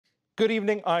Good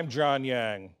evening, I'm John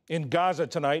Yang. In Gaza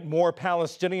tonight, more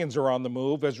Palestinians are on the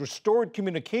move as restored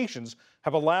communications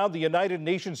have allowed the United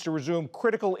Nations to resume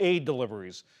critical aid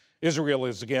deliveries. Israel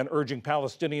is again urging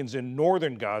Palestinians in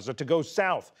northern Gaza to go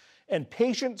south. And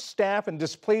patients, staff, and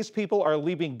displaced people are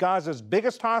leaving Gaza's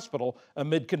biggest hospital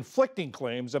amid conflicting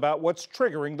claims about what's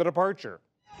triggering the departure.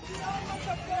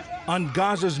 On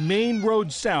Gaza's main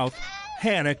road south,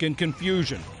 panic and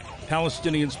confusion.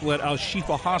 Palestinians fled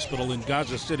Shifa Hospital in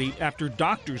Gaza City after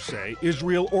doctors say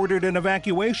Israel ordered an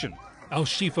evacuation.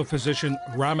 Shifa physician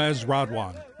Ramez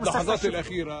Radwan.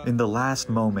 In the last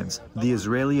moments, the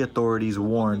Israeli authorities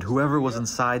warned whoever was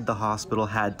inside the hospital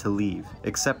had to leave,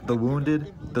 except the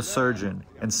wounded, the surgeon,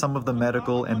 and some of the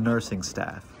medical and nursing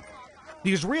staff.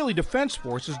 The Israeli Defense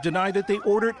Forces deny that they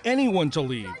ordered anyone to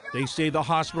leave. They say the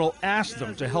hospital asked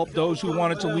them to help those who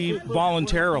wanted to leave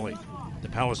voluntarily. The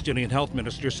Palestinian health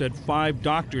minister said 5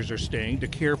 doctors are staying to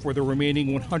care for the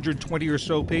remaining 120 or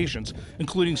so patients,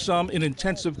 including some in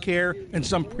intensive care and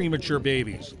some premature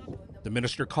babies. The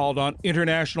minister called on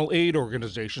international aid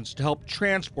organizations to help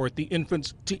transport the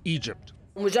infants to Egypt.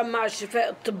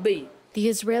 The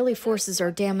Israeli forces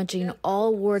are damaging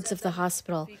all wards of the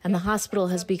hospital, and the hospital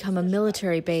has become a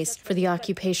military base for the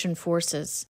occupation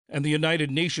forces. And the United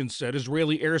Nations said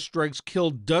Israeli airstrikes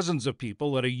killed dozens of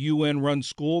people at a UN-run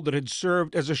school that had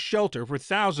served as a shelter for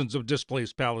thousands of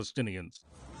displaced Palestinians.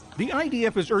 The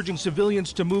IDF is urging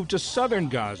civilians to move to southern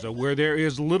Gaza, where there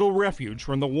is little refuge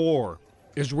from the war.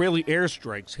 Israeli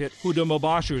airstrikes hit Huda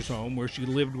Mobasher's home, where she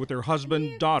lived with her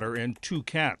husband, daughter, and 2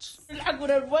 cats.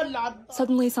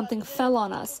 Suddenly something fell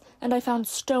on us, and I found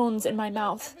stones in my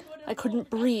mouth. I couldn't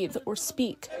breathe or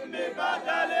speak.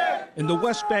 In the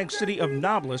West Bank city of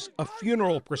Nablus, a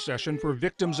funeral procession for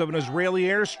victims of an Israeli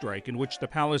airstrike in which the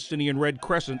Palestinian Red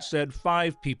Crescent said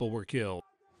 5 people were killed.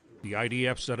 The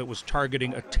IDF said it was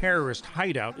targeting a terrorist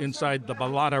hideout inside the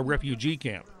Balata refugee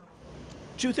camp.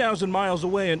 2,000 miles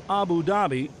away in Abu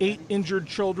Dhabi, 8 injured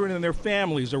children and their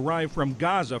families arrived from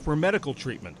Gaza for medical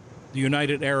treatment. The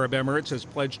United Arab Emirates has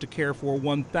pledged to care for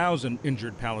 1,000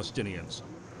 injured Palestinians.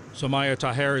 Somaya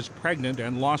Taher is pregnant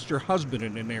and lost her husband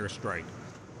in an airstrike.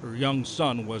 Her young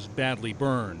son was badly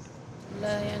burned.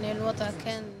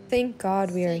 Thank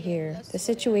God we are here. The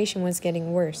situation was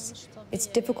getting worse. It's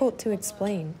difficult to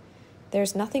explain.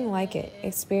 There's nothing like it,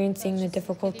 experiencing the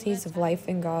difficulties of life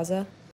in Gaza.